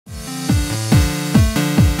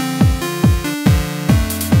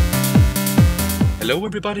Hello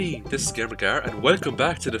everybody, this is GamerGar and welcome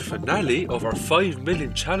back to the finale of our 5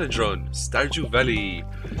 million challenge run, Stardew Valley.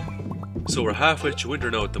 So we're halfway through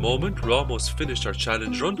winter now at the moment, we're almost finished our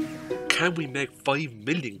challenge run. Can we make 5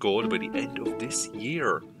 million gold by the end of this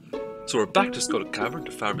year? So we're back to Skull Cavern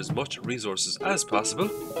to farm as much resources as possible,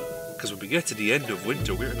 because when we get to the end of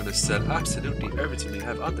winter we're going to sell absolutely everything we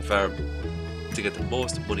have on the farm to get the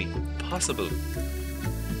most money possible.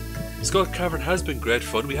 Skull Cavern has been great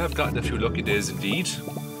fun, we have gotten a few lucky days indeed.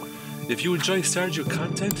 If you enjoy Stardew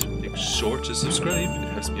content, make sure to subscribe, it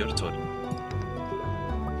helps me out a ton.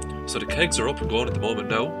 So the kegs are up and going at the moment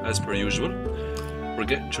now, as per usual. We're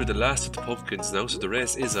getting through the last of the pumpkins now, so the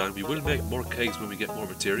race is on. We will make more kegs when we get more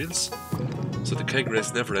materials. So the keg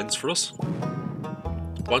race never ends for us.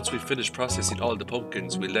 Once we finish processing all the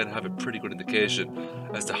pumpkins, we'll then have a pretty good indication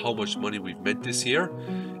as to how much money we've made this year.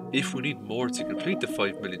 If we need more to complete the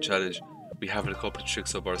 5 million challenge, we have a couple of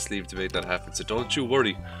tricks up our sleeve to make that happen, so don't you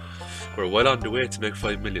worry. We're well on the way to make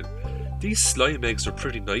 5 million. These slime eggs are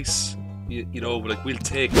pretty nice. You know, like we'll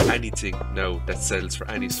take anything now that sells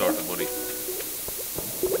for any sort of money.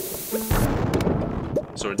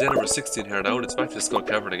 So we're in day number 16 here now, and it's back to the Skull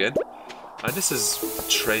Cavern again. And this is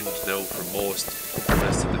the trend now for most of the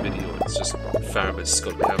rest of the video. It's just farming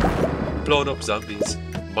Skull Cavern, blowing up zombies,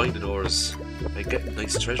 mining ores, and getting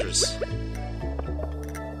nice treasures.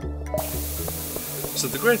 So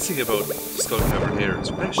the great thing about Skull Cavern here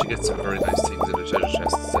is we can actually get some very nice things in the treasure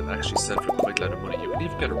chests that actually sell for quite a lot of money. You can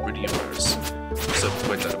even get iridium bars for sell for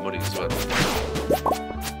quite a lot of money as well.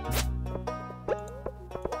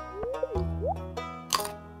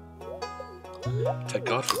 Thank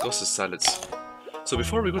God for Gus's salads. So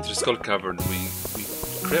before we go to the Skull Cavern, we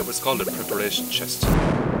create what's called a preparation chest.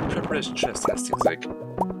 The preparation chest has things like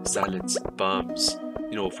salads, bombs.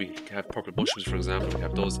 You know, if we have purple mushrooms, for example, we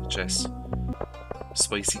have those in the chest.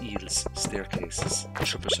 Spicy eels, staircases,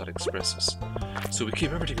 triple shot expressos. So we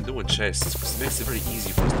keep everything in the one chest because it makes it very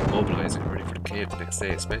easy for us to mobilise and get ready for the cave the next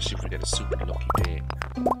day, especially if we get a super lucky day.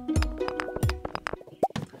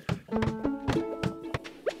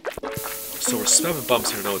 So we're spamming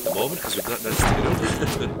bombs here now at the moment because we've not else to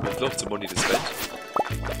get out. We've lots of money to spend.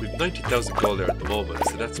 We've 90,000 gold there at the moment,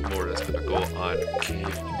 so that's more that's going to go on cave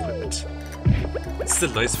equipment. It's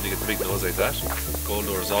still nice when you get the big nose like that. Gold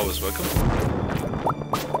ore is always welcome.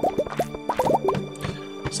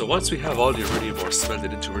 So once we have all the iridium ore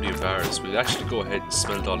smelted into iridium bars, we'll actually go ahead and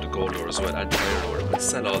smelt all the gold ore as well and the iron ore, and we'll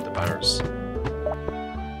sell all the bars.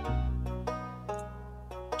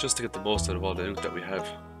 Just to get the most out of all the loot that we have.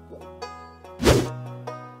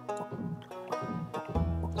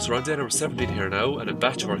 So we're on day number 17 here now, and a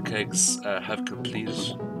batch of our kegs have completed.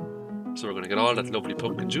 So we're going to get all that lovely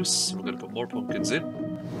pumpkin juice, and we're going to put more pumpkins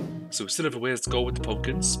in. So we still have a ways to go with the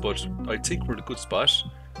pumpkins, but I think we're in a good spot,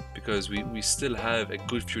 because we still have a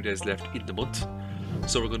good few days left in the month.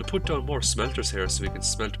 So we're going to put down more smelters here so we can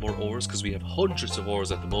smelt more ores, because we have hundreds of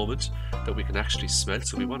ores at the moment that we can actually smelt,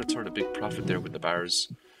 so we want to turn a big profit there with the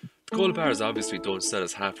bars. The gold bars obviously don't sell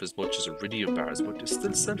as half as much as iridium bars, but they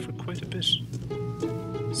still sell for quite a bit.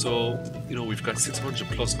 So, you know, we've got 600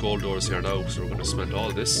 plus gold ores here now, so we're going to smelt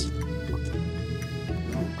all this.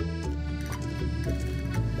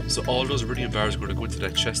 So all those iridium bars are going to go into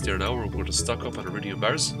that chest there now, we're going to stock up on iridium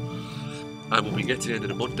bars. And when we get to the end of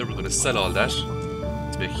the month, then we're going to sell all that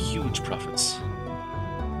to make huge profits.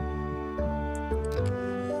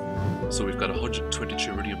 So we've got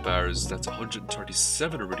 123 iridium bars, that's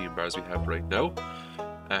 137 iridium bars we have right now.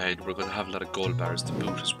 And we're going to have a lot of gold bars to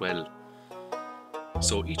boot as well.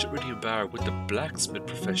 So each iridium bar with the blacksmith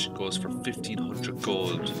profession goes for 1500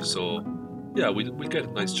 gold. So yeah, we'll get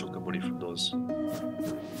a nice chunk of money from those.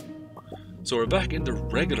 So we're back in the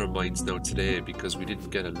regular mines now today because we didn't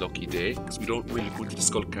get a lucky day. Because we don't really go to the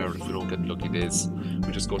Skull Cavern if we don't get lucky days.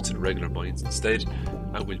 We just go to the regular mines instead,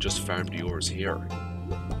 and we'll just farm the ores here.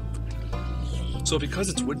 So because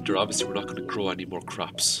it's winter, obviously we're not going to grow any more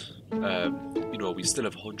crops. You know, we still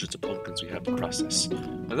have hundreds of pumpkins we have to process.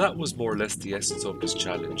 And that was more or less the essence of this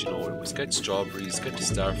challenge, you know, it was get strawberries, get the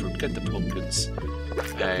starfruit, get the pumpkins,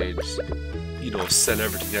 and, you know, sell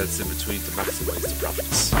everything else in between to maximise the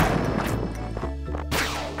profits.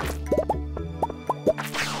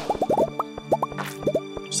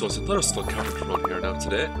 So it's another Skull Cavern run here now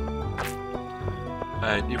today.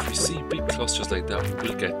 And if we see big clusters like that, we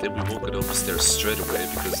will get them. We won't go down the stairs straight away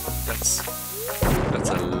because that's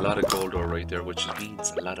a lot of gold ore right there, which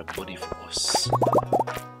means a lot of money for us.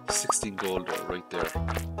 16 gold ore right there.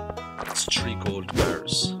 That's 3 gold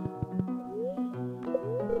bars.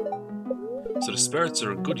 So the spirits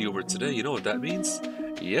are in good humour today. You know what that means?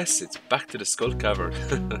 Yes, it's back to the Skull Cavern.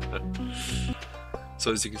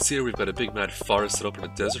 So as you can see here, we've got a big mad forest set up in the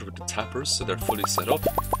desert with the tappers, so they're fully set up.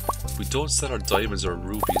 We don't sell our diamonds or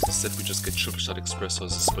rubies, instead we just get triple shot espressos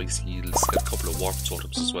and spicy eels, get a couple of warp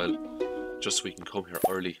totems as well, just so we can come here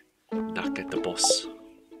early and not get the bus.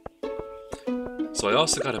 So I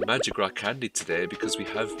also got a magic rock candy today because we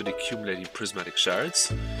have been accumulating prismatic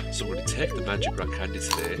shards. So we're going to take the magic rock candy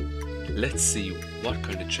today. Let's see what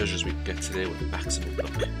kind of treasures we can get today with maximum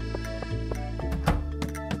luck.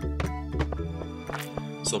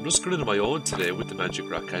 So I'm just going to do my own today with the magic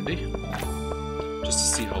rock candy, just to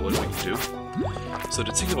see how well we can do. So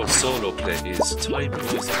the thing about solo play is time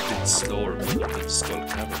goes a bit slower when you eat Skull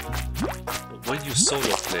Cavern. But when you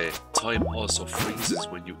solo play, time also freezes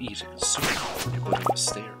when you eat and consume when you go down the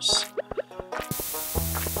stairs.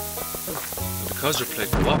 And because you're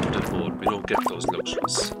playing cooperative mode, we don't get those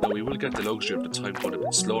luxuries. Now we will get the luxury of the time going a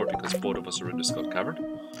bit slower because both of us are in the Skull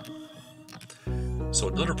Cavern. So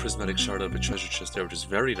another prismatic shard out of a treasure chest there, which is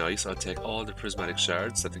very nice. I'll take all the prismatic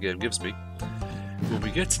shards that the game gives me. When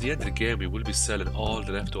we get to the end of the game, we will be selling all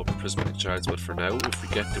the leftover prismatic shards, but for now, if we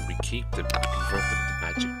get them, we keep them and convert them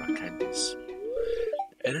into magic rock candies.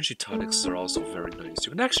 Energy tonics are also very nice.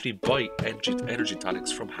 You can actually buy energy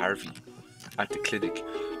tonics from Harvey at the clinic,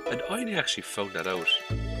 and I only actually found that out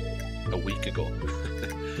a week ago.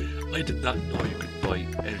 I did not know you could buy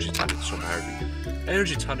energy tonics from Harvey.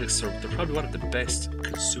 Energy tonics they're probably one of the best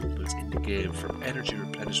consumables in the game for energy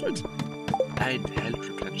replenishment and health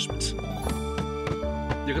replenishment.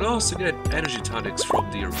 You can also get energy tonics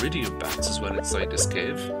from the iridium bats as well inside this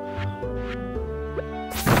cave.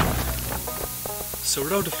 So we're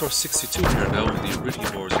down to floor 62 here now, and the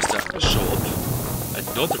iridium ores are starting to show up.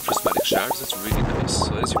 Another prismatic shards, that's really nice.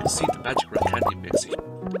 So as you can see, the magic rock candy makes a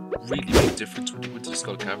really big difference when you go into the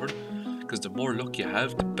Skull Cavern, because the more luck you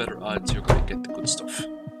have, the better odds you're going to get the good stuff.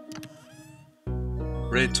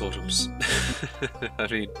 Rain totems. I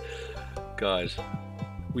mean, God,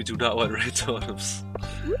 we do not want rain totems.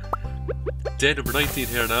 Day number 19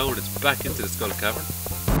 here now, and it's back into the Skull Cavern.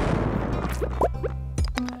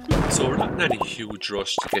 So we're not in any huge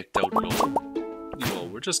rush to get down low. You know,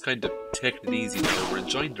 we're just kind of taking it easy now. We're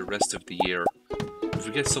enjoying the rest of the year. If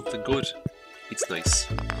we get something good, it's nice.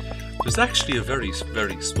 There's actually a very,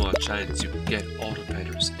 very small chance you can get auto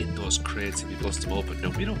petters in those crates if you bust them open. Now,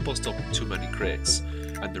 we don't bust open too many crates,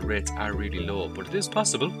 and the rates are really low, but it is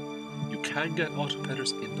possible. You can get auto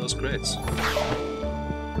petters in those crates.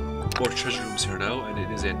 More treasure rooms here now, and it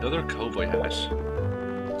is another cowboy hat.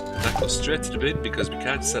 That goes straight to the bin because we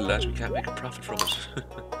can't sell that, we can't make a profit from it.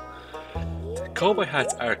 Cowboy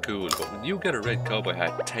hats are cool, but when you get a red cowboy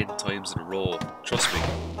hat 10 times in a row, trust me,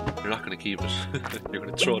 you're not going to keep it. You're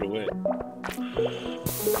going to throw it away.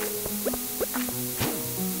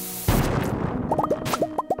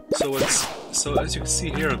 So as you can see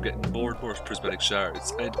here, I'm getting more and more prismatic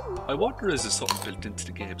shards, and I wonder is there something built into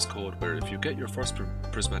the game's code where if you get your first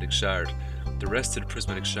prismatic shard, the rest of the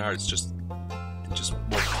prismatic shards just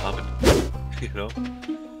more common, you know?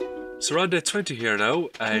 So we're on day 20 here now,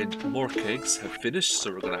 and more kegs have finished,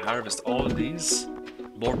 so we're going to harvest all of these.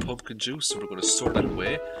 More pumpkin juice, so we're going to store that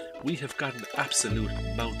away. We have got an absolute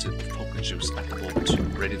mountain of pumpkin juice at the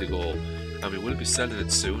moment, ready to go, and we will be selling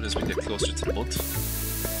it soon as we get closer to the month.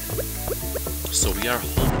 So we are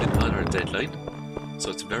homing in on our deadline, so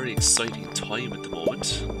it's a very exciting time at the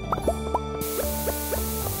moment.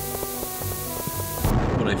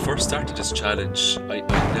 When I first started this challenge, I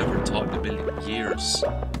never thought in a million years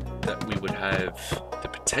that we would have the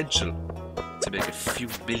potential to make a few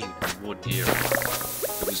million in 1 year.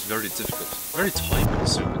 It was very difficult, very time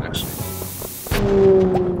consuming actually.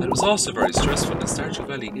 And it was also very stressful, and Stardew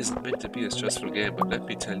Valley isn't meant to be a stressful game, but let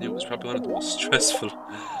me tell you, it was probably one of the most stressful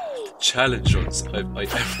challenge runs I've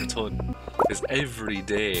ever done, because every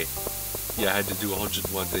day you had to do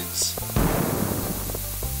 101 things.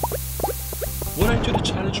 Would I do the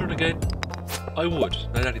challenge run again? I would,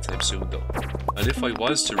 not anytime soon though. And if I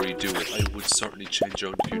was to redo it, I would certainly change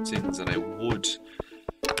around a few things, and I would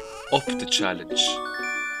up the challenge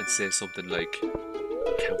and say something like,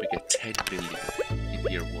 can we get 10 million in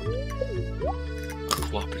year 1?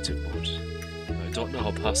 Cooperative mode. I don't know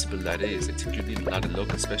how possible that is. I think you need a lot of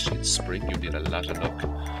luck, especially in spring. You need a lot of luck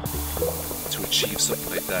to achieve something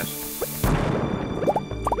like that.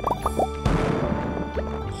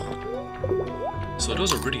 So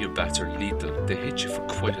those iridium bats are lethal. They hit you for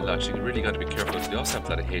quite a lot. You really got to be careful. They also have a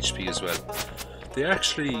lot of HP as well. They're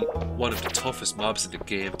actually one of the toughest mobs in the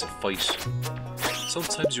game to fight.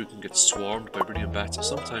 Sometimes you can get swarmed by iridium bats, and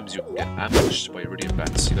sometimes you can get ambushed by iridium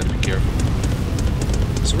bats. You got to be careful.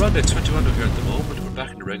 So we're on day 21 here at the moment. We're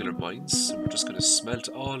back in the regular mines, and we're just going to smelt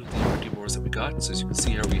all the iridium ores that we got. So as you can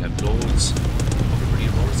see here, we have loads of iridium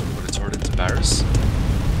iridium ores that we're going to turn into bars.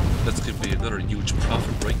 That's going to be another huge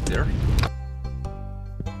profit right there.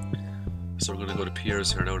 So we're going to go to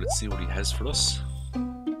Pierre's here now and see what he has for us.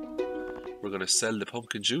 We're going to sell the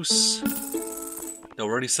pumpkin juice. Now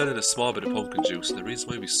we're only selling a small bit of pumpkin juice, and the reason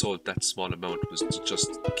why we sold that small amount was to just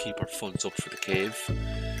keep our funds up for the cave,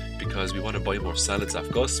 because we want to buy more salads off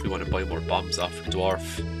Gus, we want to buy more bombs off the dwarf,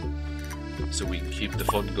 so we can keep the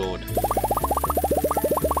fun going.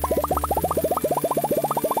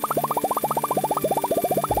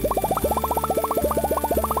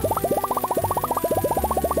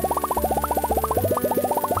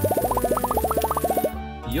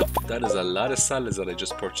 Yup, that is a lot of salads that I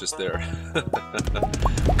just purchased there.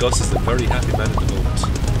 Gus is a very happy man at the moment.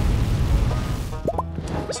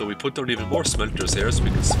 So we put down even more smelters here so we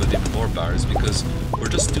can smelt even more bars, because we're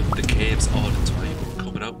just doing the caves all the time. We're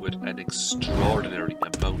coming out with an extraordinary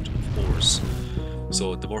amount of ores.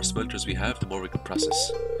 So the more smelters we have, the more we can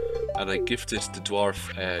process. And I gifted the dwarf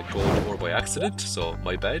gold ore by accident, so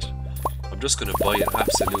my bad. I'm just going to buy an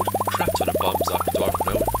absolute crap ton of bombs off the dwarf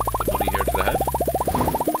now. The money here that I have.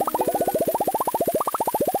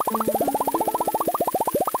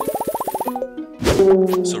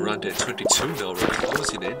 So we're on day 22 now, we're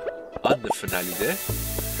closing in on the finale day.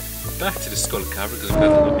 Back to the Skull Cavern because we've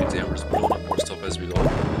got a look at there, we're just blowing up more stuff as we go.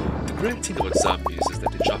 The great thing about zombies is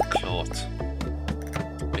that they drop cloth.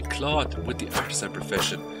 And cloth with the artisan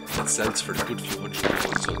profession that sells for a good few hundred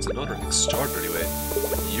euros, so it's another extraordinary way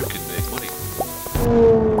you can make money.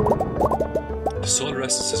 The solar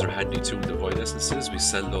essences are handy too, the void essences, we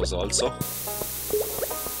sell those also.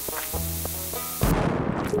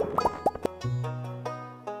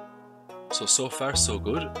 So far so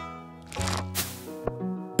good.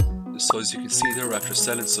 So as you can see there, after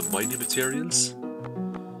selling some mining materials,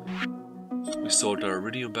 we sold our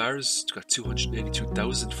iridium bars, got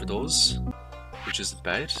 282,000 for those, which isn't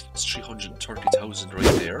bad. It's 330,000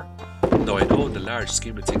 right there. Now I know in the large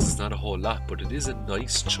scheme of things it's not a whole lot, but it is a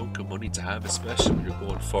nice chunk of money to have, especially when you're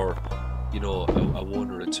going for, you know, a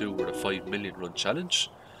 1 or a 2 or a 5 million run challenge.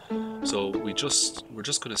 So we're just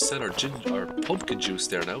going to sell our pumpkin juice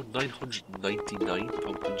there now, 999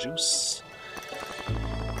 pumpkin juice.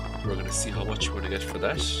 We're going to see how much we're going to get for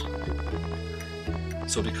that.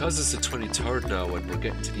 So because it's the 23rd now and we're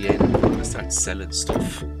getting to the end, we're going to start selling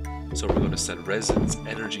stuff. So we're going to sell resins,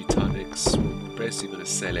 energy tonics, we're basically going to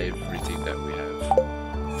sell everything that we have.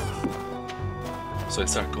 So I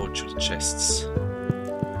start going through the chests.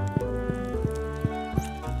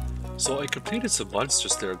 So I completed some Monster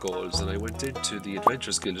Slayer goals and I went into the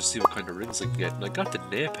Adventurers Guild to see what kind of rings I can get, and I got the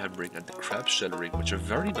Napalm ring and the Crab Shell ring, which are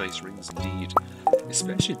very nice rings indeed,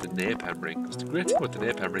 especially the Napalm ring, because the great thing about the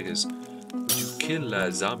Napalm ring is when you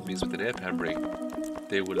kill zombies with the Napalm ring,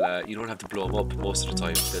 they will, you don't have to blow them up most of the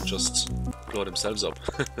time, they'll just blow themselves up.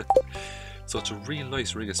 So it's a real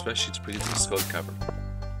nice ring, especially to bring into the Skull Cavern.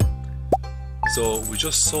 So we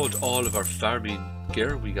just sold all of our farming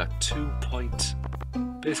gear, we got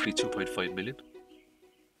basically 2.5 million.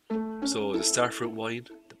 So the starfruit wine,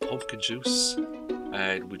 the pumpkin juice,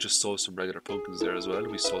 and we just sold some regular pumpkins there as well.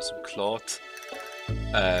 We sold some cloth.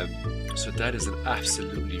 So that is an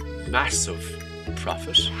absolutely massive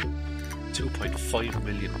profit. 2.5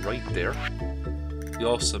 million right there. We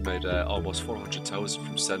also made almost 400,000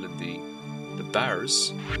 from selling the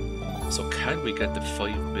bars. So can we get the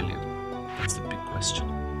 5 million? That's the big question.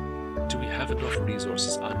 Do we have enough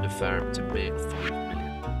resources on the farm to make 5 million?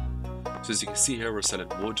 So as you can see here, we're selling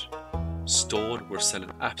wood, stone, we're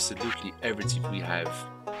selling absolutely everything we have.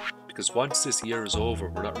 Because once this year is over,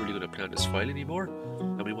 we're not really going to play on this file anymore,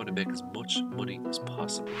 and we want to make as much money as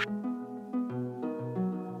possible.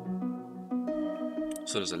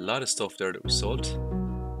 So there's a lot of stuff there that we sold.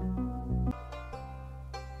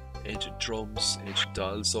 Ancient drums, ancient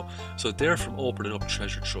dolls. So they're from opening up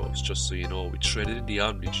treasure troves, just so you know. We traded in the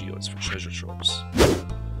Omni Geodes for treasure troves.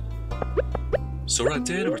 So we're on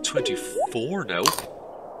day number 24 now.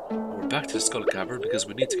 We're back to the Skull Cavern because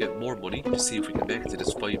we need to get more money to see if we can make it to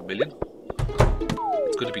this 5 million.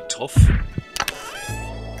 It's going to be tough.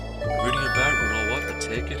 Iridium bar, you know what? I'll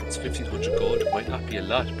take it. It's 1500 gold. It might not be a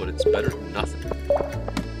lot, but it's better than nothing.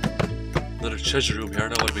 Another treasure room here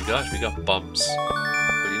now. What do we got? We got bombs.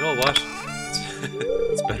 But you know what?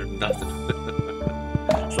 It's better than nothing.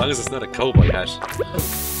 As long as it's not a cowboy hat.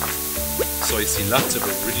 So I see lots of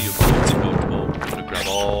iridium nodes here at the moment. I'm going to grab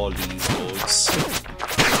all these nodes.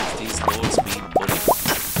 These nodes mean money.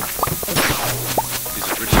 These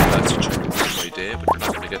iridium bats are trying to ruin my day, but they're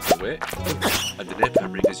not going to get their way. And the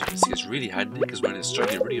Napalm ring, as you can see, is really handy because when it's trying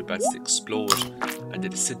the iridium bats, they explode and they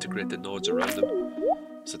disintegrate the nodes around them.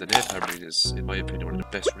 So the napalm ring is, in my opinion, one of the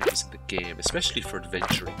best rings in the game, especially for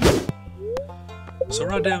adventuring. So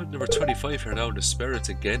we're on down number 25 here now, and the spirits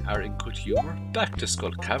again are in good humour. Back to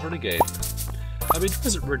Skull Cavern again. I mean, there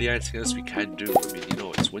isn't really anything else we can do. I mean, you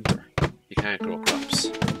know, it's winter. You can't grow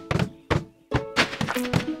crops.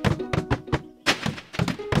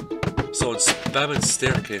 So it's spamming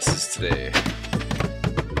staircases today.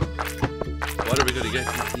 What are we going to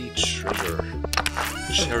get in each treasure?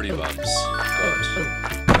 Cherry bombs. God.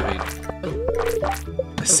 I mean,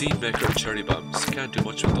 a seed maker of cherry bombs. You can't do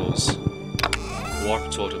much with those.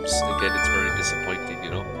 Warp totems. Again, it's very disappointing,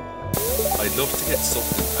 you know. I'd love to get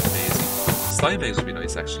something amazing. Slime eggs would be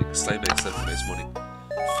nice, actually, because slime eggs sell for nice money.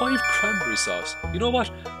 5 cranberry sauce. You know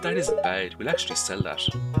what? That isn't bad. We'll actually sell that.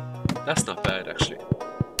 That's not bad, actually.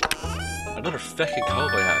 Another feckin'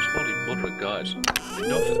 cowboy hat. Holy mother of God.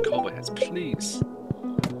 Enough of the cowboy hats, please.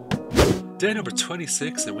 Day number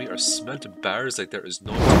 26, and we are smelting bars like there is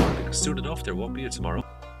no tomorrow, because soon enough there won't be a tomorrow.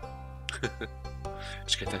 Did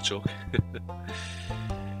you get that joke?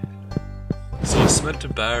 So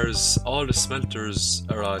smelting bars, all the smelters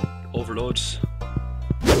are on overload.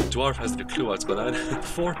 Dwarf has no clue what's going on.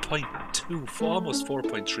 4.2, almost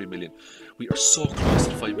 4.3 million. We are so close to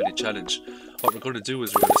the 5 million challenge. What we're going to do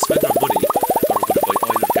is we're going to spend our money, and we're going to buy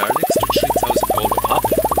oil of garlics to 3,000 gold a pop.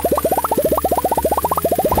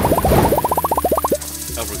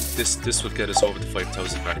 And this will get us over the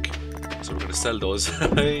 5,000 mark. So we're going to sell those.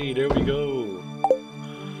 Hey, there we go.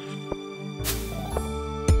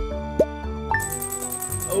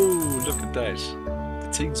 Oh, look at that.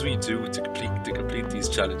 The things we do to complete these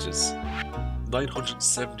challenges.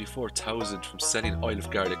 974,000 from selling oil of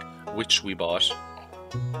garlic, which we bought.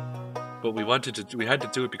 But we had to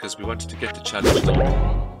do it because we wanted to get the challenge done.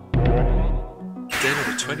 Day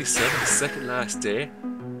number 27, the second last day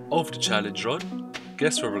of the challenge run.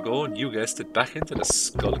 Guess where we're going? You guessed it, back into the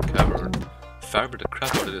Skull Cavern. Farming the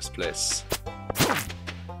crap out of this place.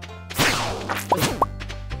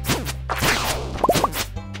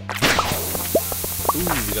 Ooh,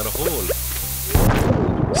 we got a hole.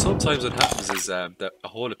 Sometimes what happens is that a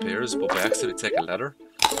hole appears, but by accident take a ladder,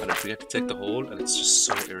 and I forget to take the hole, and it's just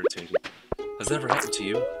so irritating. Has that ever happened to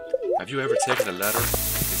you? Have you ever taken a ladder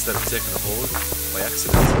instead of taking a hole by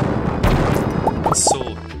accident? It's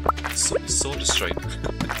so destroying.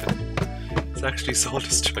 It's actually so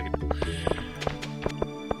destroying.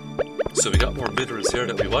 So we got more minerals here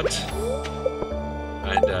that we want,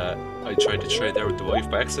 and I tried to trade there with the wife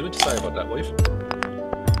by accident. Sorry about that, wife.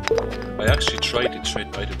 I actually tried to trade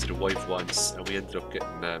an item to the wife once, and we ended up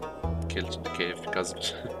getting killed in the cave because of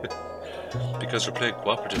it. Because we're playing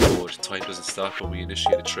cooperative mode, time doesn't stop when we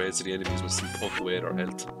initiate a trade, so the enemies will still poke away at our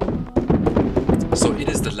health. So it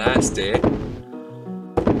is the last day.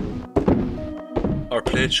 Our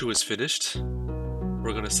playthrough is finished.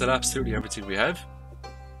 We're going to sell absolutely everything we have.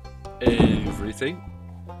 Everything.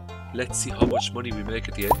 Let's see how much money we make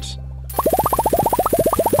at the end.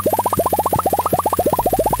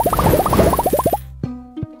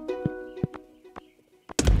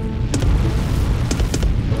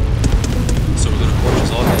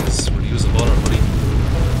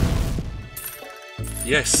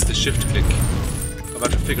 Yes, the shift click. I'm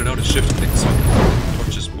after figuring out a shift click so I can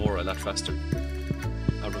purchase more a lot faster.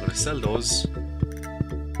 And we're going to sell those.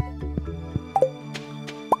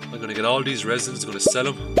 I'm going to get all these resins, I'm going to sell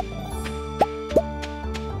them.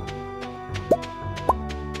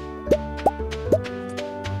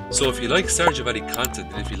 So if you like Stardew Valley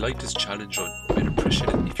content, and if you like this challenge run, I'd appreciate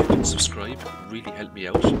it if you could subscribe. It would really help me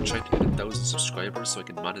out. I'm trying to get 1,000 subscribers so I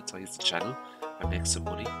can monetize the channel and make some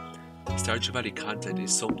money. Stardew Valley content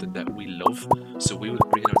is something that we love, so we will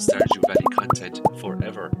bring out Stardew Valley content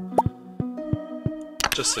forever.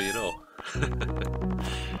 Just so you know.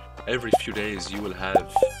 Every few days you will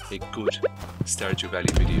have a good Stardew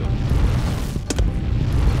Valley video.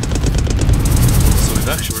 So we've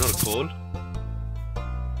actually run out of coal.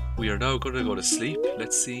 We are now going to go to sleep.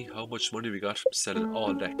 Let's see how much money we got from selling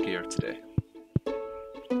all that gear today.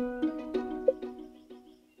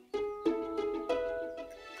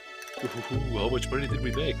 Ooh, how much money did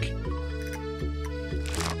we make?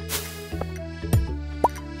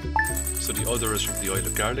 So the other is from the oil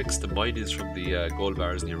of garlics, the mine is from the gold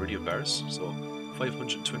bars and the iridium bars. So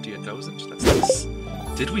 528,000, that's nice.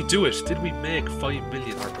 Did we do it? Did we make 5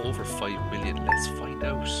 million or over 5 million? Let's find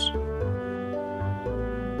out.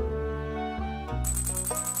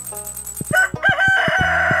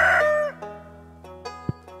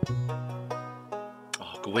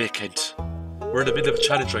 Oh, go away, Kent. We're in the middle of a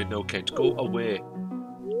challenge right now, Kent. Go away.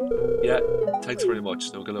 Yeah, thanks very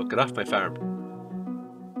much. Now get off my farm.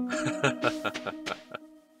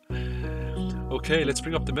 Okay, let's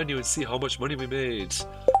bring up the menu and see how much money we made.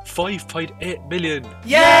 5.8 million!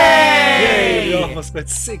 Yay! Yay! We almost spent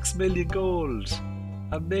 6 million gold!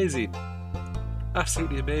 Amazing!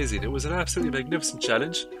 Absolutely amazing. It was an absolutely magnificent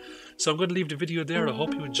challenge. So I'm going to leave the video there. I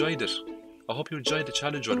hope you enjoyed it. I hope you enjoyed the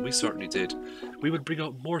challenge run. We certainly did. We will bring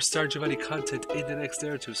out more Stardew Valley content in the next day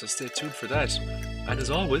or two, so stay tuned for that. And as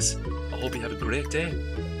always, I hope you have a great day.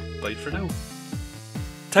 Bye for now.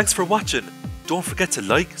 Thanks for watching. Don't forget to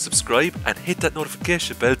like, subscribe and hit that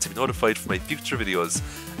notification bell to be notified for my future videos.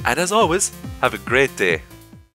 And as always, have a great day.